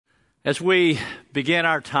As we begin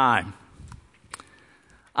our time,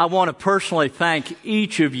 I want to personally thank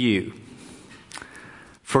each of you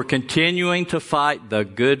for continuing to fight the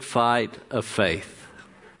good fight of faith.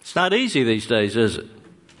 It's not easy these days, is it?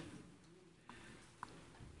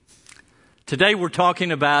 Today we're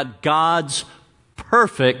talking about God's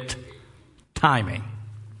perfect timing.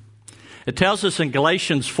 It tells us in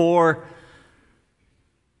Galatians 4,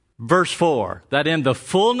 verse 4, that in the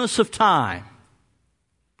fullness of time,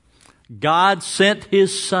 God sent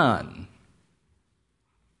His Son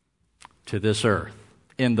to this earth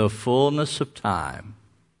in the fullness of time.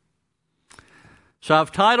 So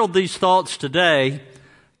I've titled these thoughts today,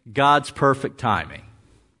 God's perfect timing.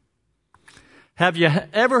 Have you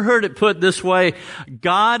ever heard it put this way?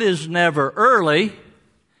 God is never early.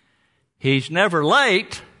 He's never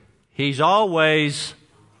late. He's always...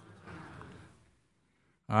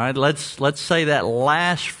 All right, let's say that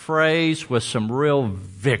last phrase with some real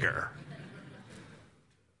vigor.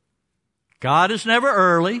 God is never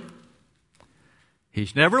early.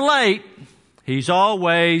 He's never late. He's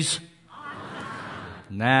always...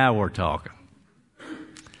 Now we're talking.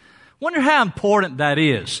 Wonder how important that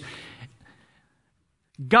is.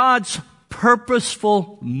 God's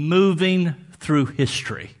purposeful moving through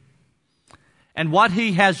history. And what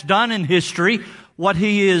He has done in history, what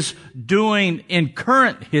He is doing in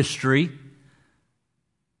current history,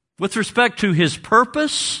 with respect to His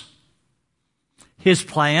purpose, His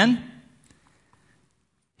plan,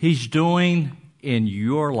 He's doing in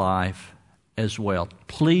your life as well.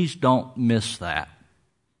 Please don't miss that.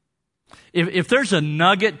 If there's a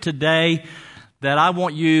nugget today that I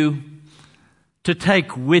want you to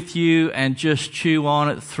take with you and just chew on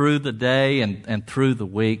it through the day and through the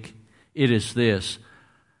week, it is this.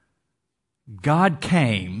 God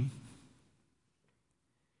came.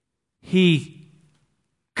 He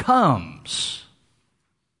comes.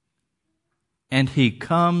 And He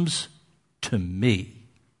comes to me.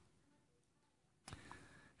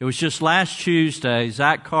 It was just last Tuesday,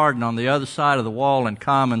 Zach Carden on the other side of the wall in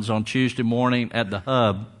Commons on Tuesday morning at the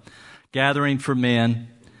Hub, gathering for men.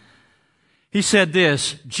 He said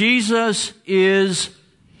this, Jesus is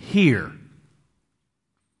here.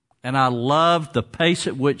 And I loved the pace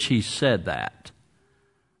at which he said that.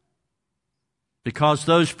 Because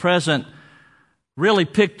those present really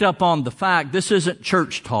picked up on the fact this isn't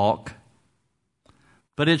church talk,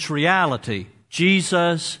 but it's reality.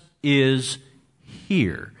 Jesus is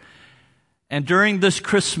here. And during this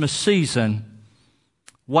Christmas season,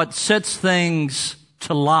 what sets things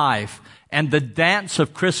to life and the dance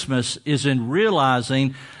of Christmas is in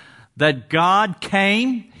realizing that God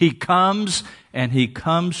came, He comes, and He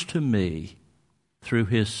comes to me through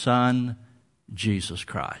His Son, Jesus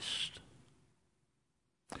Christ.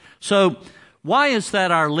 So, why is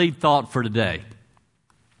that our lead thought for today?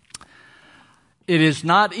 It is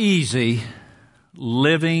not easy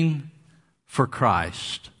living for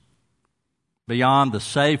Christ beyond the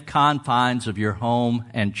safe confines of your home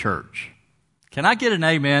and church. Can I get an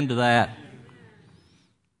amen to that?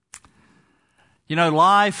 You know,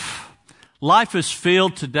 life is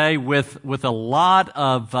filled today with a lot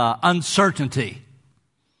of uncertainty.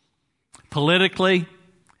 Politically,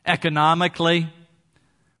 economically,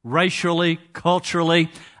 racially, culturally.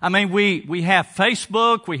 I mean, we have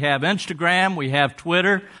Facebook, we have Instagram, we have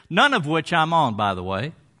Twitter, none of which I'm on, by the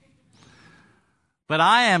way. But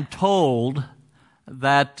I am told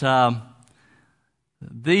that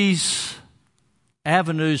these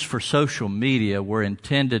avenues for social media were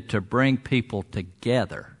intended to bring people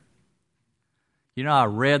together. You know, I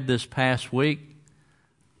read this past week,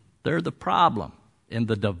 they're the problem in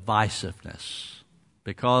the divisiveness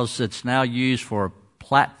because it's now used for a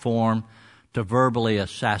platform to verbally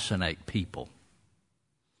assassinate people.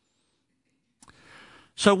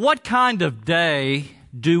 So what kind of day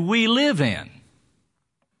do we live in?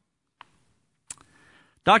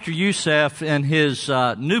 Dr. Youssef, in his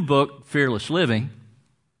new book, Fearless Living,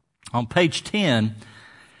 on page 10,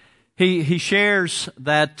 he shares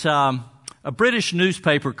that a British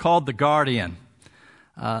newspaper called The Guardian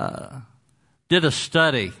did a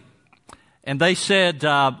study, and they said,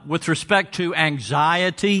 with respect to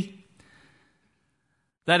anxiety,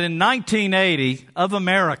 that in 1980 of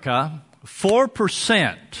America,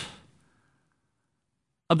 4%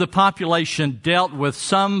 of the population dealt with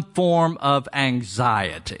some form of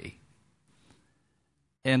anxiety.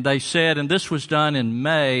 And they said, and this was done in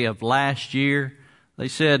May of last year, they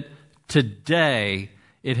said, today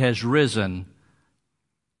it has risen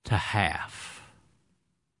to half.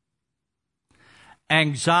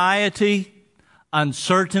 Anxiety,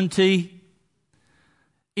 uncertainty,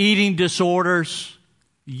 eating disorders,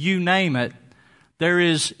 you name it, There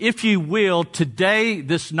is, if you will, today,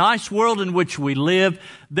 this nice world in which we live,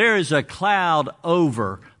 there is a cloud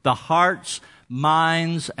over the hearts,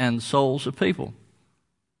 minds, and souls of people.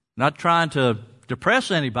 Not trying to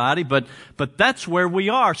depress anybody, but that's where we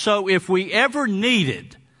are. So if we ever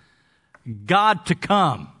needed God to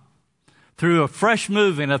come through a fresh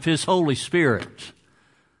moving of His Holy Spirit,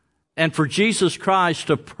 and for Jesus Christ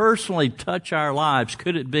to personally touch our lives,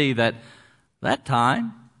 could it be that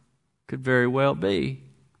time could very well be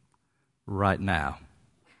right now?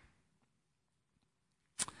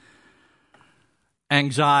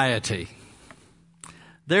 Anxiety.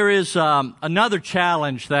 There is another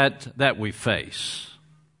challenge that we face.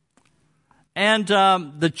 And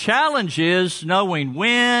the challenge is knowing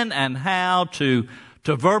when and how to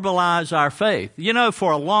verbalize our faith. You know,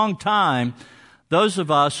 for a long time, those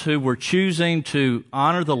of us who were choosing to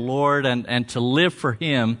honor the Lord and to live for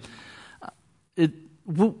Him,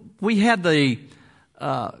 we had the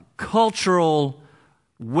cultural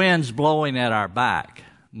winds blowing at our back.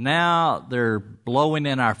 Now they're blowing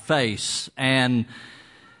in our face. And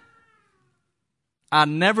I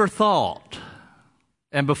never thought,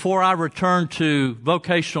 and before I returned to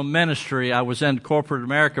vocational ministry, I was in corporate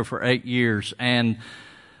America for 8 years, and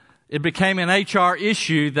it became an HR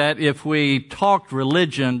issue that if we talked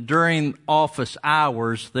religion during office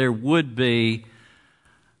hours, there would be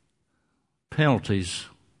penalties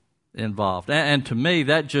involved. And to me,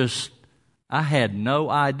 I had no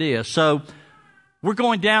idea. So we're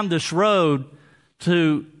going down this road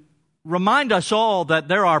to remind us all that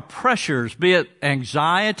there are pressures, be it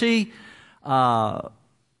anxiety,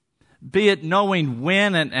 be it knowing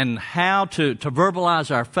when and how to verbalize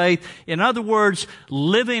our faith. In other words,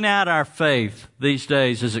 living out our faith these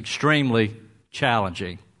days is extremely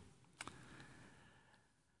challenging.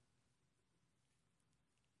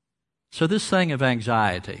 So this thing of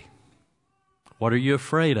anxiety, what are you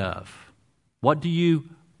afraid of? What do you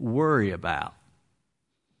worry about?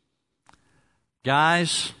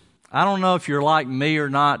 Guys, I don't know if you're like me or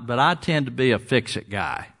not, but I tend to be a fix-it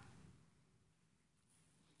guy.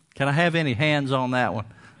 Can I have any hands on that one?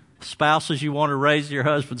 Spouses, you want to raise your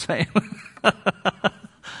husband's hand?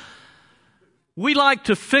 We like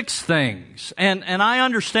to fix things. And I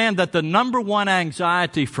understand that the number one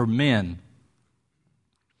anxiety for men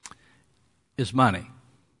is money.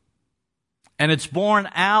 And it's born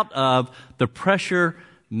out of the pressure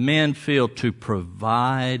men feel to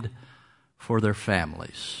provide for their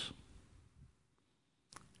families.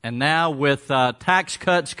 And now with tax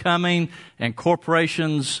cuts coming and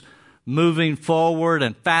corporations moving forward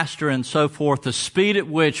and faster and so forth, the speed at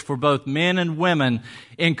which for both men and women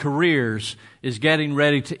in careers is getting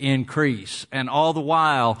ready to increase. And all the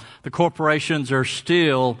while, the corporations are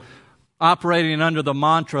still operating under the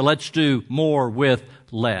mantra, let's do more with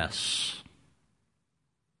less.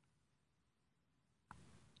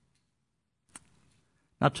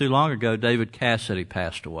 Not too long ago, David Cassidy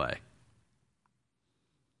passed away.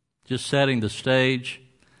 Just setting the stage.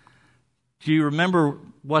 Do you remember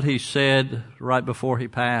what he said right before he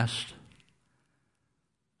passed?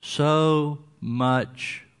 So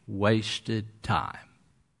much wasted time.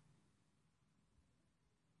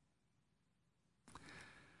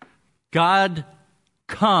 God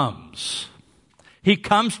comes. He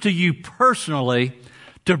comes to you personally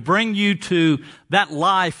to bring you to that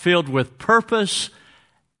life filled with purpose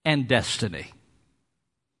and destiny.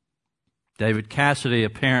 David Cassidy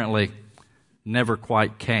apparently never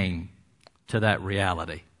quite came to that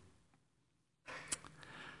reality.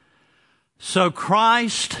 So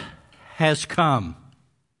Christ has come.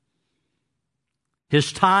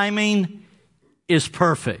 His timing is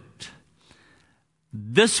perfect.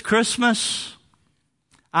 This Christmas,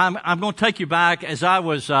 I'm going to take you back. As I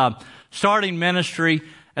was starting ministry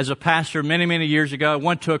as a pastor many, many years ago, I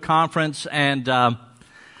went to a conference, and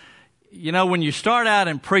you know, when you start out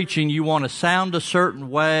in preaching, you want to sound a certain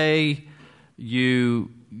way. You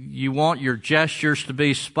want your gestures to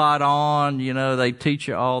be spot on. You know, they teach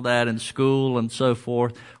you all that in school and so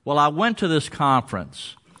forth. Well, I went to this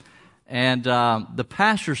conference, and the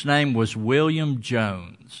pastor's name was William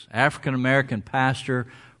Jones, African-American pastor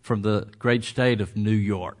from the great state of New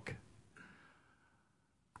York.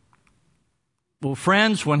 Well,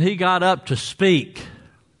 friends, when he got up to speak,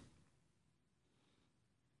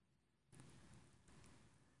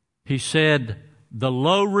 he said, the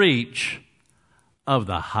low reach of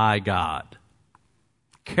the high God,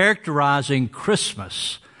 characterizing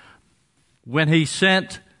Christmas. When he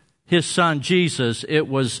sent his son Jesus, it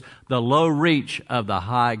was the low reach of the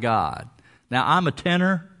high God. Now, I'm a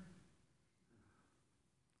tenor.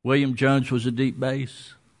 William Jones was a deep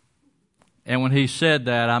bass. And when he said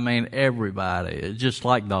that, I mean everybody. It's just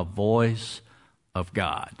like the voice of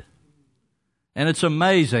God. And it's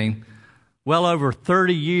amazing, well over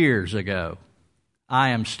 30 years ago, I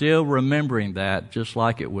am still remembering that just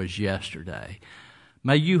like it was yesterday.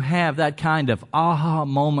 May you have that kind of aha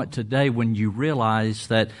moment today when you realize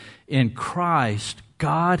that in Christ,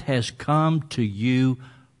 God has come to you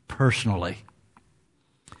personally.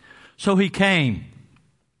 So he came.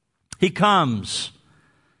 He comes.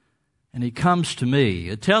 And he comes to me.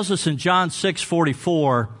 It tells us in John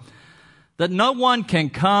 6:44 that no one can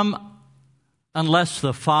come unless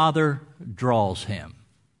the Father draws him.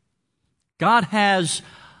 God has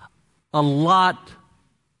a lot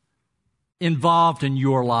involved in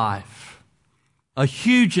your life, a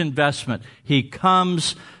huge investment. He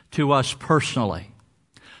comes to us personally.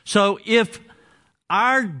 So if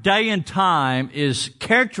our day and time is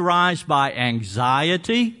characterized by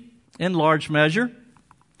anxiety in large measure,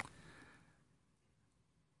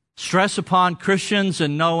 stress upon Christians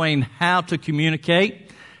in knowing how to communicate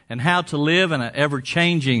and how to live in an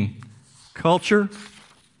ever-changing culture,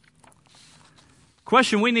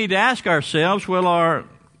 question we need to ask ourselves, well,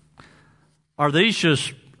 are these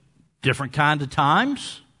just different kind of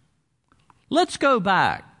times? Let's go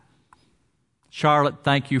back. Charlotte,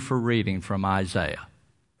 thank you for reading from Isaiah.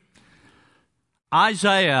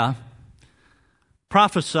 Isaiah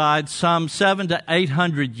prophesied some 700 to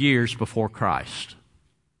 800 years before Christ.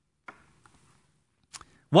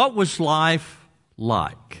 What was life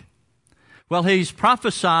like? Well, he's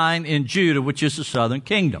prophesying in Judah, which is the southern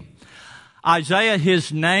kingdom. Isaiah,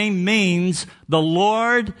 his name means the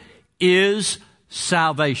Lord is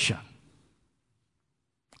salvation.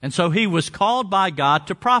 And so he was called by God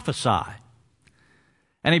to prophesy.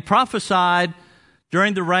 And he prophesied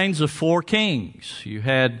during the reigns of 4 kings. You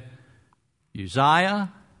had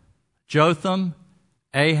Uzziah, Jotham,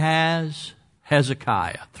 Ahaz,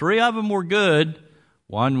 Hezekiah. 3 of them were good.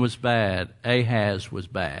 1 was bad. Ahaz was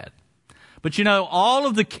bad. But you know, all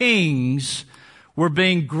of the kings were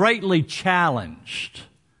being greatly challenged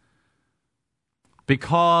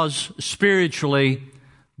because spiritually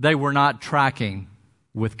they were not tracking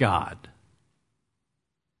with God.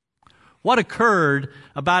 What occurred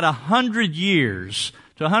about 100 years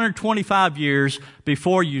to 125 years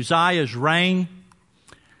before Uzziah's reign,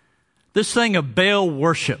 this thing of Baal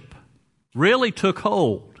worship really took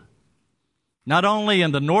hold. Not only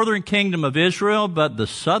in the northern kingdom of Israel, but the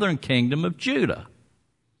southern kingdom of Judah.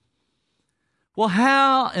 Well,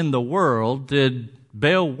 how in the world did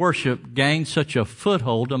Baal worship gain such a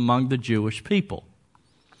foothold among the Jewish people?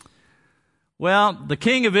 Well, the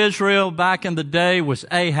king of Israel back in the day was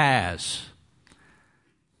Ahaz.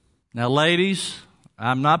 Now, ladies,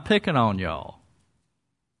 I'm not picking on y'all,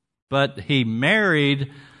 but he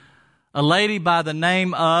married a lady by the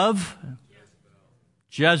name of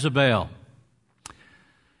Jezebel.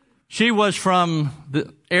 She was from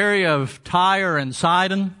the area of Tyre and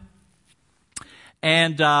Sidon,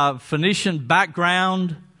 and Phoenician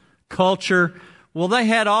background, culture. Well, they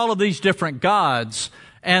had all of these different gods,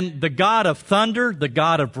 and the god of thunder, the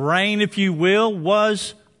god of rain, if you will,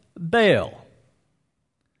 was Baal.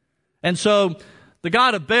 And so the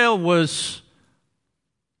god of Baal was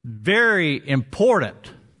very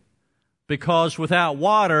important because without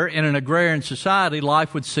water in an agrarian society,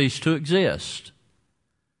 life would cease to exist.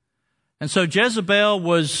 And so Jezebel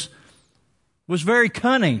was very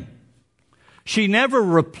cunning. She never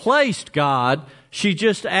replaced God. She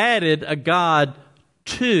just added a god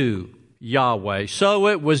to Yahweh. So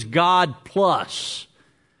it was God plus.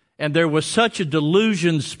 And there was such a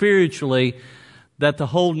delusion spiritually that the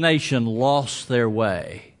whole nation lost their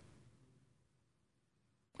way.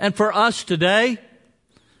 And for us today,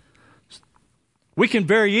 we can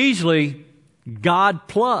very easily God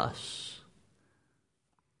plus.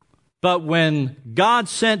 But when God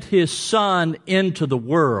sent His Son into the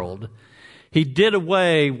world, He did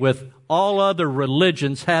away with all other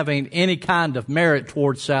religions having any kind of merit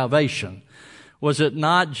towards salvation. Was it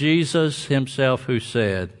not Jesus Himself who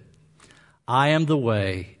said, I am the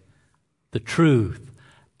way, the truth,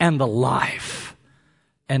 and the life,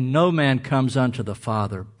 and no man comes unto the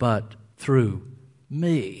Father but through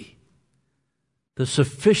me? The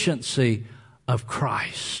sufficiency of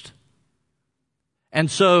Christ. And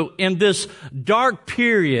so in this dark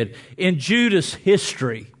period in Judah's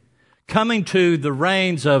history, coming to the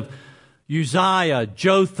reigns of Uzziah,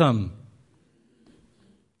 Jotham,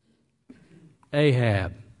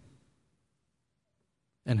 Ahab,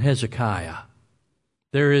 and Hezekiah,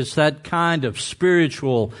 there is that kind of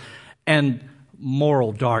spiritual and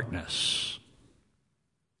moral darkness.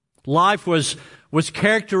 Life was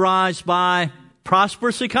characterized by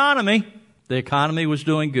prosperous economy. The economy was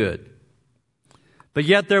doing good. But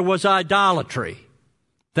yet there was idolatry.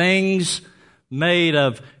 Things made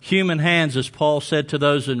of human hands, as Paul said to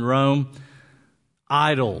those in Rome,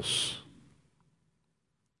 idols.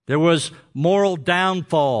 There was moral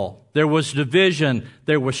downfall. There was division.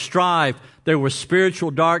 There was strife. There was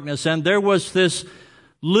spiritual darkness. And there was this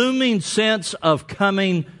looming sense of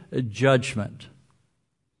coming judgment.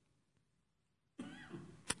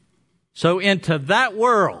 So into that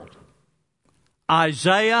world,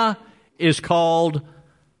 Isaiah is called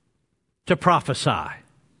to prophesy.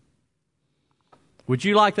 Would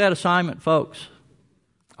you like that assignment, folks?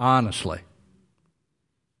 Honestly.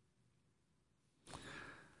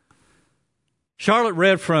 Charlotte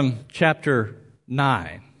read from chapter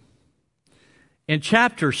 9. In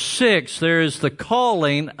chapter 6, there is the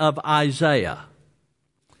calling of Isaiah.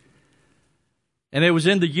 And it was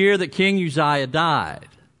in the year that King Uzziah died.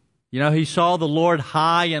 You know, he saw the Lord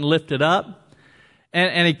high and lifted up.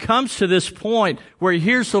 And he comes to this point where he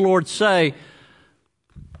hears the Lord say,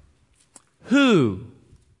 Whom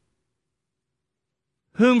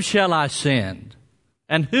shall I send?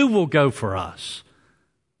 And who will go for us?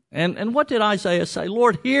 And what did Isaiah say?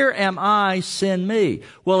 Lord, here am I, send me.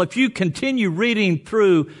 Well, if you continue reading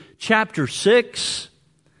through chapter 6,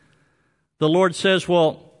 the Lord says,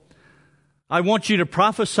 well, I want you to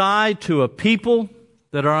prophesy to a people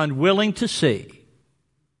that are unwilling to see.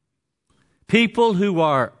 People who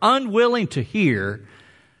are unwilling to hear,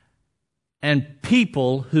 and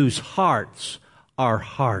people whose hearts are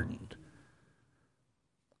hardened.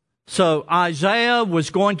 So Isaiah was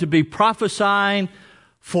going to be prophesying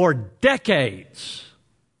for decades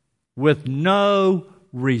with no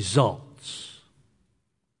results.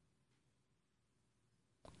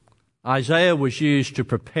 Isaiah was used to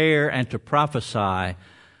prepare and to prophesy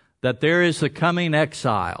that there is the coming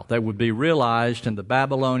exile that would be realized in the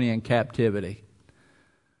Babylonian captivity.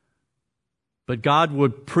 But God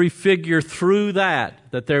would prefigure through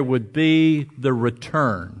that there would be the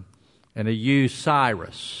return, and He used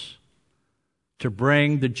Cyrus to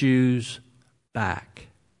bring the Jews back.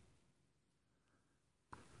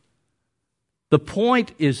 The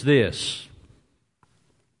point is this: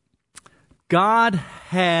 God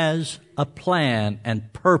has a plan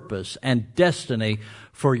and purpose and destiny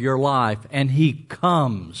for your life, and He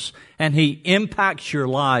comes and He impacts your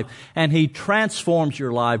life and He transforms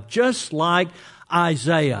your life, just like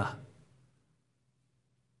Isaiah.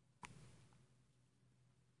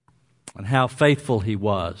 And how faithful he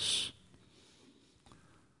was.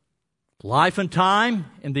 Life and time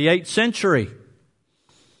in the 8th century.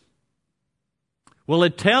 Well,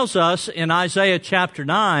 it tells us in Isaiah chapter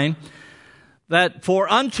 9 that for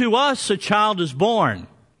unto us a child is born.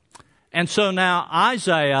 And so now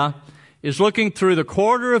Isaiah is looking through the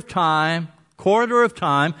corridor of time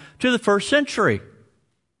to the 1st century.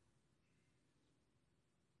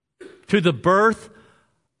 To the birth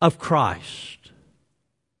of Christ.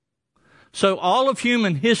 So all of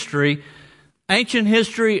human history, ancient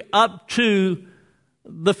history up to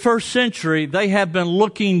the 1st century, they have been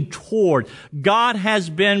looking toward. God has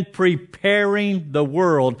been preparing the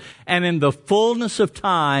world, and in the fullness of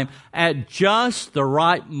time, at just the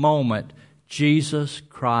right moment, Jesus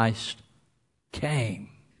Christ came.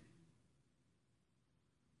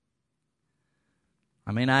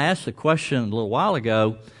 I asked the question a little while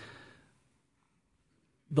ago,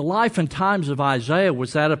 the life and times of Isaiah,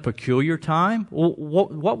 was that a peculiar time?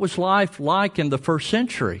 What was life like in the 1st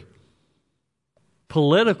century?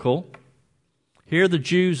 Political. Here the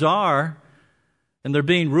Jews are, and they're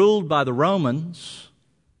being ruled by the Romans.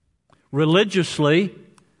 Religiously,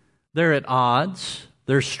 they're at odds.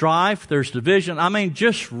 There's strife, there's division.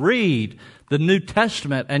 Just read the New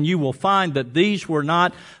Testament and you will find that these were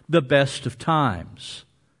not the best of times.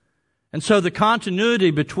 And so the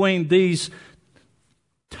continuity between these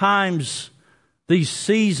times, these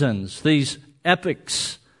seasons, these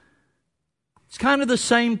epochs, it's kind of the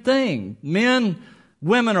same thing. Men,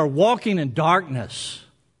 women are walking in darkness.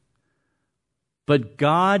 But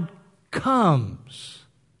God comes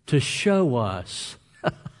to show us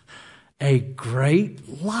a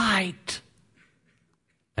great light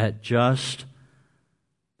at just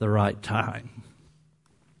the right time.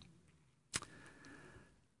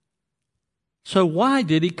 So why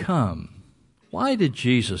did He come? Why did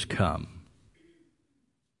Jesus come?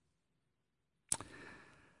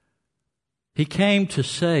 He came to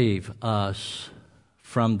save us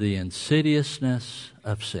from the insidiousness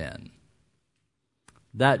of sin,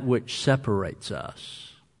 that which separates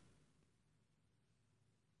us.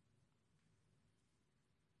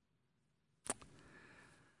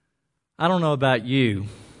 I don't know about you,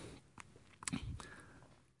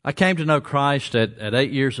 I came to know Christ at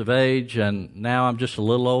 8 years of age, and now I'm just a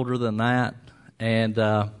little older than that. And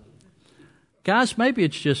guys, maybe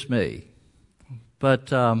it's just me,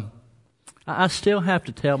 but I still have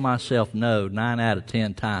to tell myself no 9 out of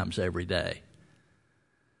 10 times every day.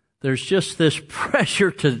 There's just this pressure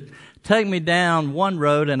to take me down one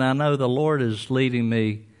road, and I know the Lord is leading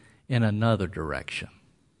me in another direction.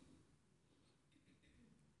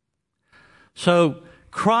 So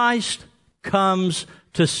Christ comes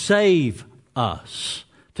to save us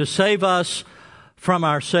from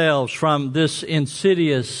ourselves, from this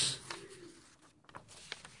insidious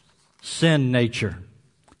sin nature.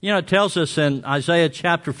 You know, it tells us in Isaiah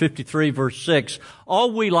chapter 53, verse 6,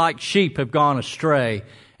 all we like sheep have gone astray,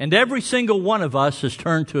 and every single one of us has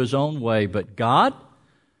turned to his own way, but God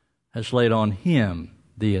has laid on him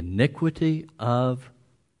the iniquity of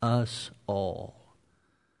us all.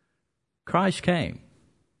 Christ came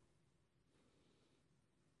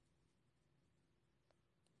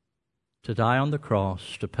to die on the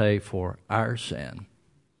cross to pay for our sin,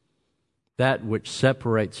 that which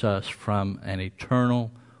separates us from an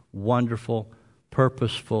eternal, wonderful,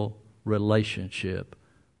 purposeful relationship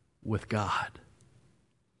with God.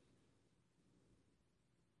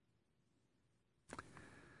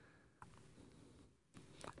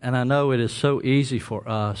 And I know it is so easy for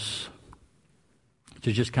us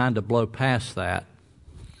to just kind of blow past that.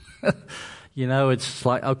 You know, it's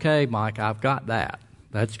like, okay, Mike, I've got that.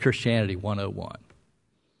 That's Christianity 101.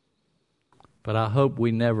 But I hope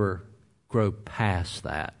we never grow past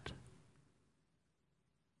that.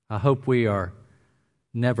 I hope we are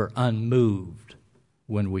never unmoved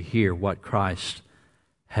when we hear what Christ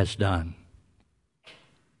has done.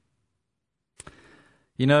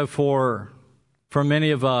 You know, for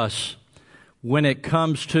many of us, when it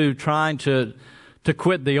comes to trying to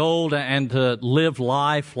quit the old and to live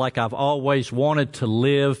life like I've always wanted to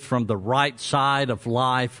live from the right side of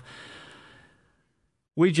life,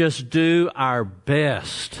 we just do our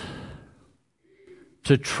best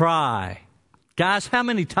to try. Guys, how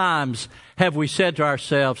many times have we said to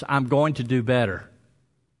ourselves, I'm going to do better?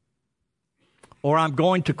 Or I'm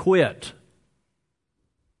going to quit?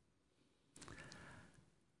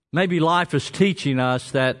 Maybe life is teaching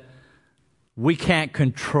us that we can't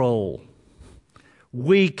control.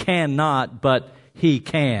 We cannot, but He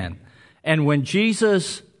can. And when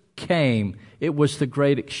Jesus came, it was the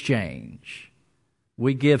great exchange.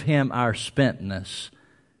 We give Him our spentness,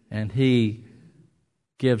 and He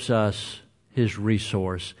gives us His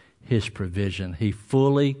resource, His provision. He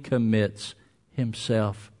fully commits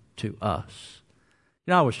Himself to us.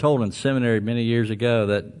 You know, I was told in seminary many years ago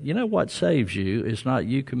that, you know, what saves you is not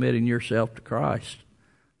you committing yourself to Christ,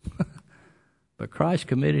 but Christ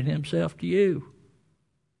committed Himself to you.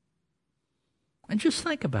 And just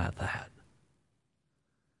think about that.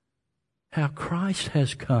 How Christ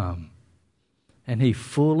has come and He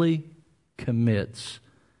fully commits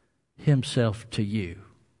Himself to you.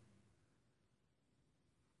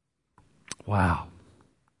 Wow.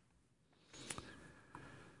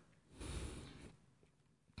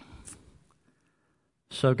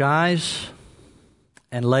 So guys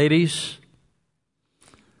and ladies,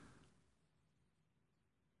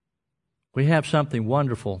 we have something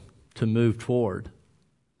wonderful to move toward.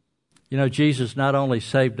 You know, Jesus not only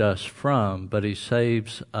saved us from, but He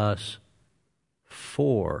saves us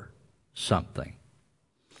for something.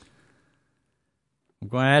 I'm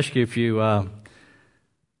going to ask you if you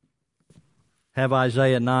have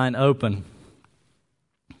Isaiah 9 open,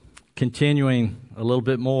 continuing a little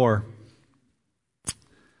bit more.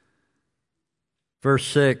 Verse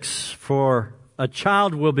 6, for a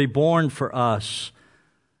child will be born for us,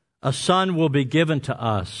 a son will be given to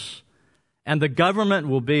us, and the government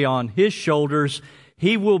will be on His shoulders.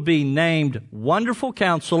 He will be named Wonderful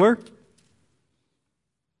Counselor.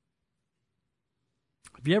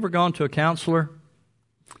 Have you ever gone to a counselor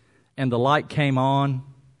and the light came on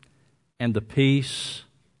and the peace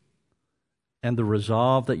and the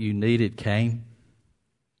resolve that you needed came?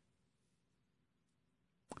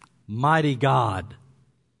 Mighty God,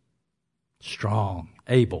 strong,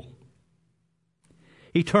 able.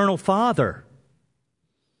 Eternal Father,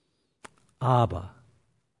 Abba,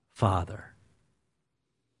 Father.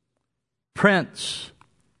 Prince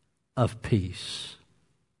of Peace.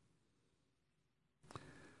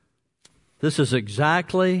 This is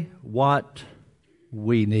exactly what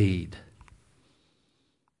we need.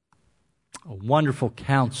 A wonderful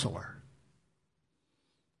counselor.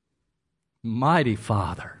 Mighty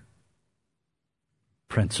Father.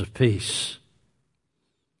 Prince of Peace.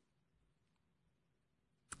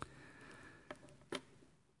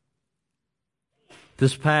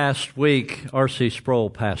 This past week, R.C. Sproul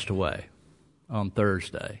passed away on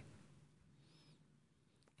Thursday.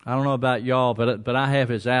 I don't know about y'all, but I have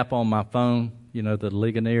his app on my phone, you know, the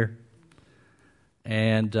Ligonier.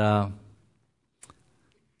 And I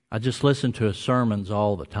just listen to his sermons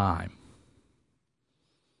all the time.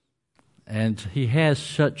 And he has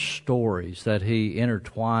such stories that he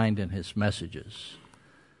intertwined in his messages.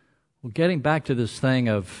 Well, getting back to this thing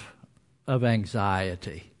of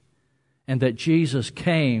anxiety, and that Jesus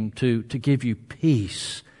came to give you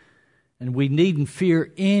peace, and we needn't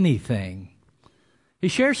fear anything. He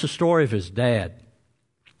shares the story of his dad.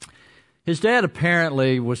 His dad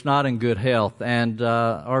apparently was not in good health, and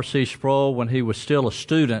R.C. Sproul, when he was still a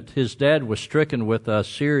student, his dad was stricken with a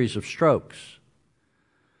series of strokes.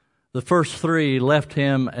 The first 3 left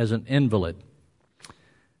him as an invalid.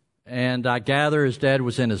 And I gather his dad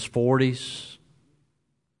was in his 40s.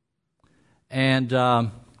 And,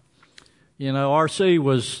 R.C.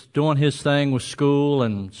 was doing his thing with school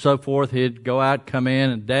and so forth. He'd go out, come in,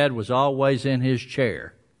 and Dad was always in his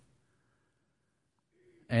chair.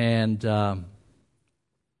 And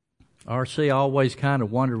R.C. always kind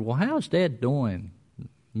of wondered, well, how's Dad doing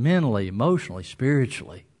mentally, emotionally,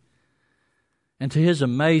 spiritually? And to his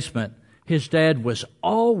amazement, his dad was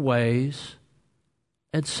always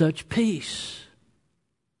at such peace.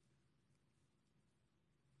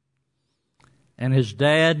 And his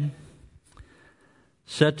dad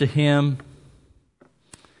said to him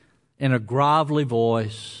in a grovelly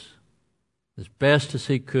voice, as best as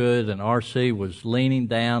he could, and R.C. was leaning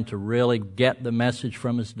down to really get the message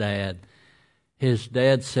from his dad. His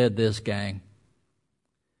dad said this, gang,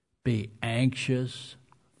 be anxious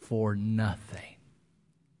for nothing.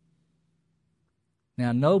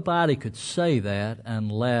 Now, nobody could say that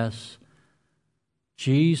unless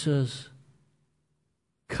Jesus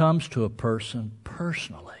comes to a person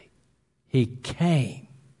personally. He came.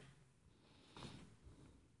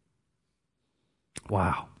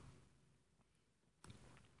 Wow.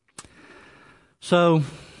 So,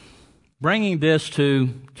 bringing this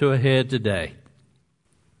to a head today.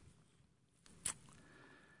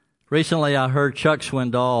 Recently, I heard Chuck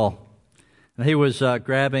Swindoll, and he was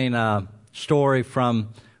grabbing a story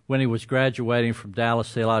from when he was graduating from Dallas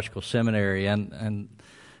Theological Seminary, and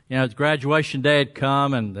his graduation day had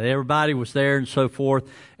come, and everybody was there and so forth,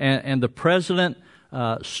 and the president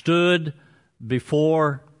stood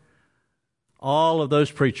before all of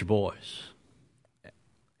those preacher boys.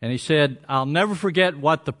 And he said, I'll never forget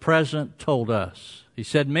what the president told us. He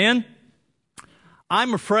said, men,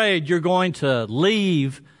 I'm afraid you're going to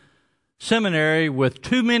leave seminary with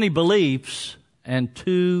too many beliefs and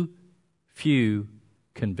too few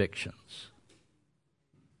convictions.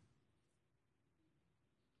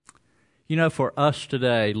 You know, for us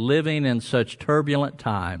today, living in such turbulent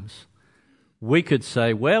times, we could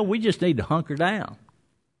say, well, we just need to hunker down.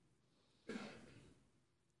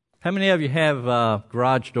 How many of you have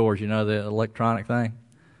garage doors, you know, the electronic thing?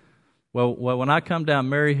 Well, when I come down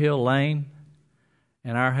Mary Hill Lane,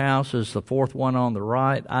 and our house is the 4th one on the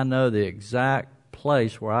right, I know the exact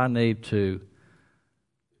place where I need to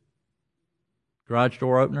garage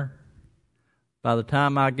door opener. By the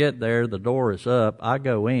time I get there, the door is up. I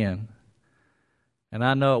go in, and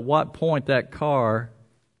I know at what point that car,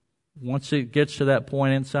 once it gets to that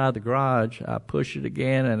point inside the garage, I push it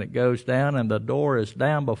again, and it goes down, and the door is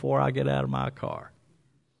down before I get out of my car.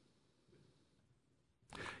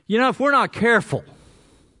 You know, if we're not careful,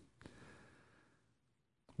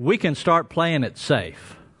 we can start playing it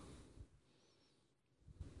safe.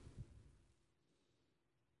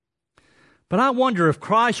 But I wonder if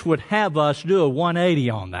Christ would have us do a 180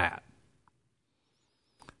 on that.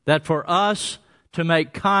 That for us to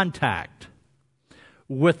make contact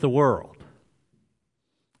with the world.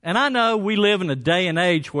 And I know we live in a day and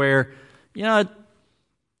age where, you know, it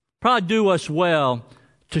probably do us well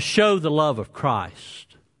to show the love of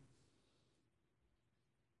Christ.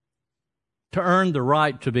 To earn the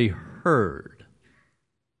right to be heard.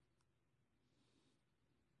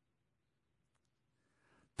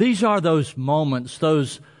 These are those moments,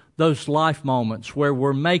 those life moments where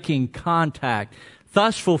we're making contact,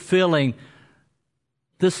 thus fulfilling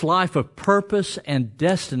this life of purpose and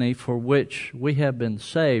destiny for which we have been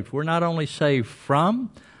saved. We're not only saved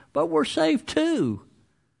from, but we're saved to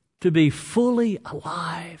be fully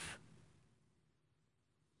alive.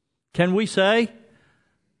 Can we say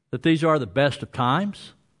that these are the best of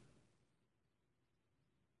times?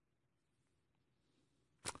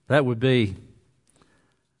 That would be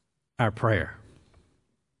our prayer.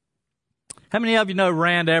 How many of you know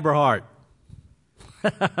Rand Eberhard?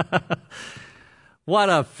 What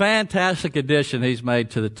a fantastic addition he's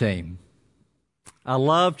made to the team. I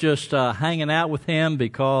love just hanging out with him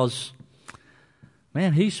because,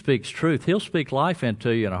 man, he speaks truth. He'll speak life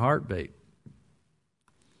into you in a heartbeat.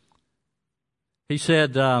 He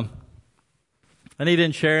said, and he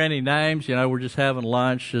didn't share any names. We're just having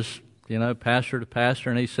lunch, just, pastor to pastor.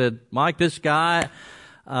 And he said, Mike, this guy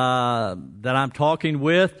that I'm talking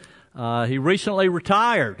with, he recently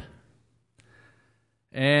retired.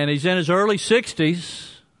 And he's in his early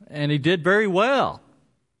 60s, and he did very well.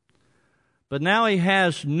 But now he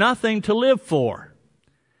has nothing to live for.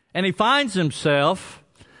 And he finds himself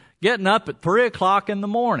getting up at 3 o'clock in the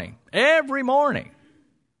morning, every morning.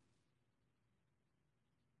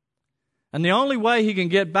 And the only way he can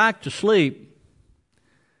get back to sleep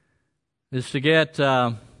is to get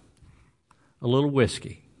a little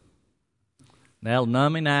whiskey. That'll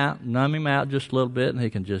numb him out just a little bit, and he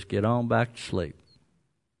can just get on back to sleep.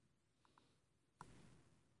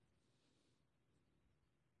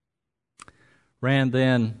 Rand,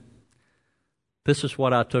 then, this is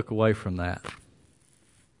what I took away from that.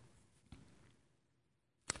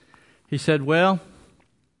 He said, well,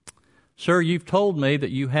 sir, you've told me that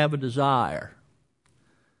you have a desire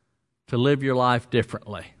to live your life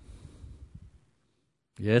differently.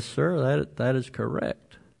 Yes, sir, that is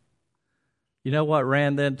correct. You know what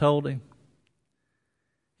Rand then told him?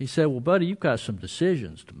 He said, well, buddy, you've got some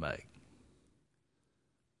decisions to make.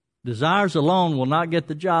 Desires alone will not get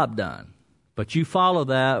the job done. But you follow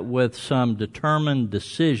that with some determined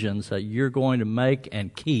decisions that you're going to make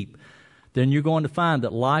and keep, then you're going to find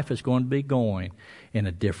that life is going to be going in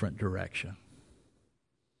a different direction.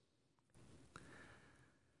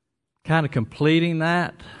 Kind of completing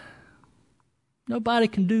that. Nobody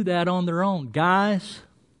can do that on their own. Guys,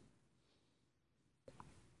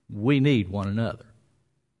 we need one another.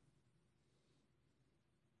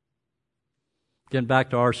 Getting back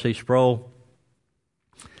to R.C. Sproul.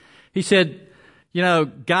 He said,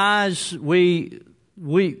 guys, we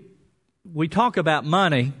talk about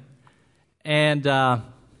money, and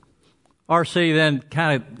R.C. then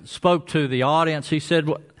kind of spoke to the audience. He said,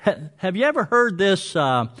 well, have you ever heard this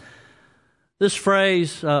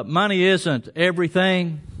phrase, money isn't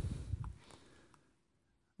everything?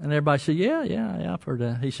 And everybody said, yeah, I've heard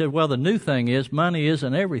that. He said, well, the new thing is money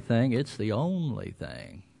isn't everything, it's the only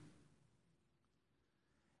thing.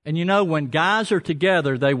 And when guys are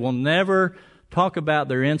together, they will never talk about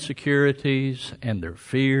their insecurities and their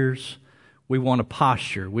fears. We want to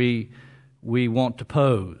posture. We want to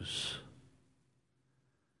pose.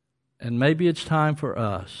 And maybe it's time for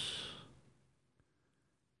us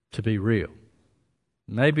to be real.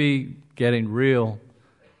 Maybe getting real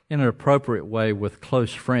in an appropriate way with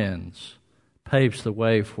close friends paves the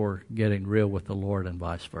way for getting real with the Lord and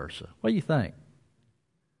vice versa. What do you think?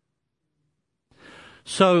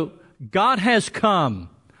 So God has come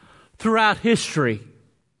throughout history,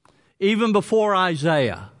 even before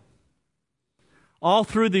Isaiah. All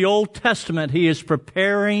through the Old Testament, He is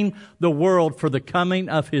preparing the world for the coming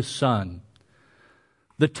of His Son.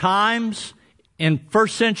 The times in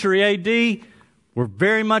 1st century A.D. were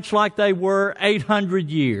very much like they were 800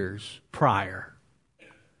 years prior.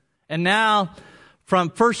 And now, from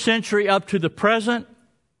 1st century up to the present,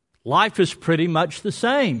 life is pretty much the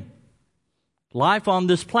same. Life on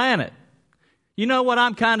this planet. You know what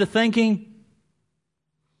I'm kind of thinking?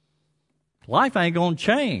 Life ain't going to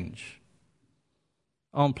change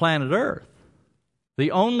on planet Earth.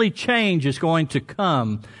 The only change is going to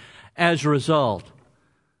come as a result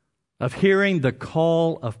of hearing the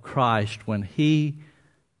call of Christ when He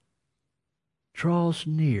draws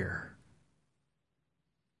near.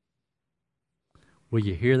 Will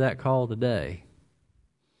you hear that call today?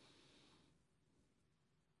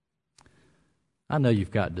 I know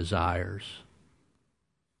you've got desires.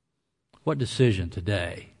 What decision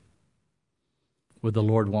today would the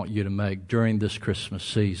Lord want you to make during this Christmas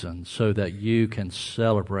season so that you can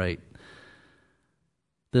celebrate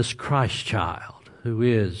this Christ child who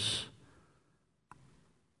is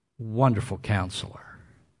Wonderful Counselor,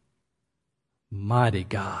 Mighty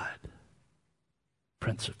God,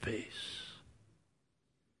 Prince of Peace?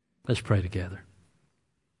 Let's pray together.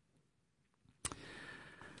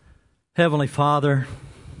 Heavenly Father,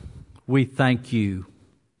 we thank You.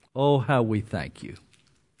 Oh, how we thank You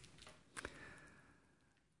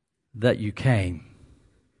that You came.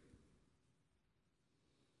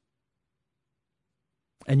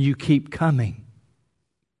 And You keep coming.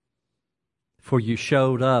 For You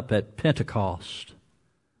showed up at Pentecost.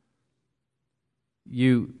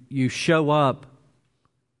 You show up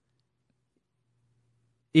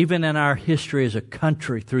even in our history as a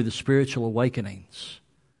country through the spiritual awakenings.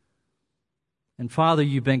 And Father,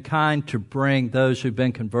 You've been kind to bring those who've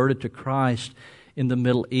been converted to Christ in the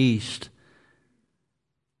Middle East.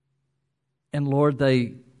 And Lord,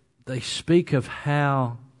 they speak of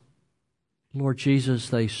how, Lord Jesus,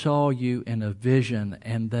 they saw you in a vision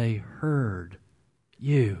and they heard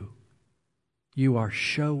you. You are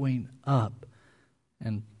showing up.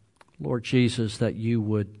 And Lord Jesus, that you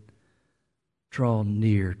would draw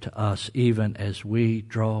near to us even as we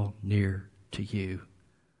draw near to you.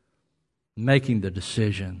 Making the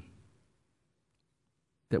decision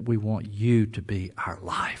that we want you to be our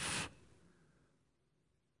life.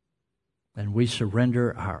 And we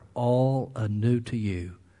surrender our all anew to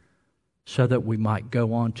you so that we might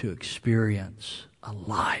go on to experience a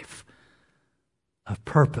life of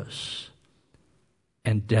purpose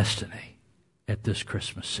and destiny at this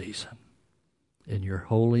Christmas season. In your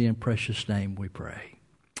holy and precious name we pray.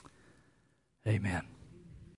 Amen.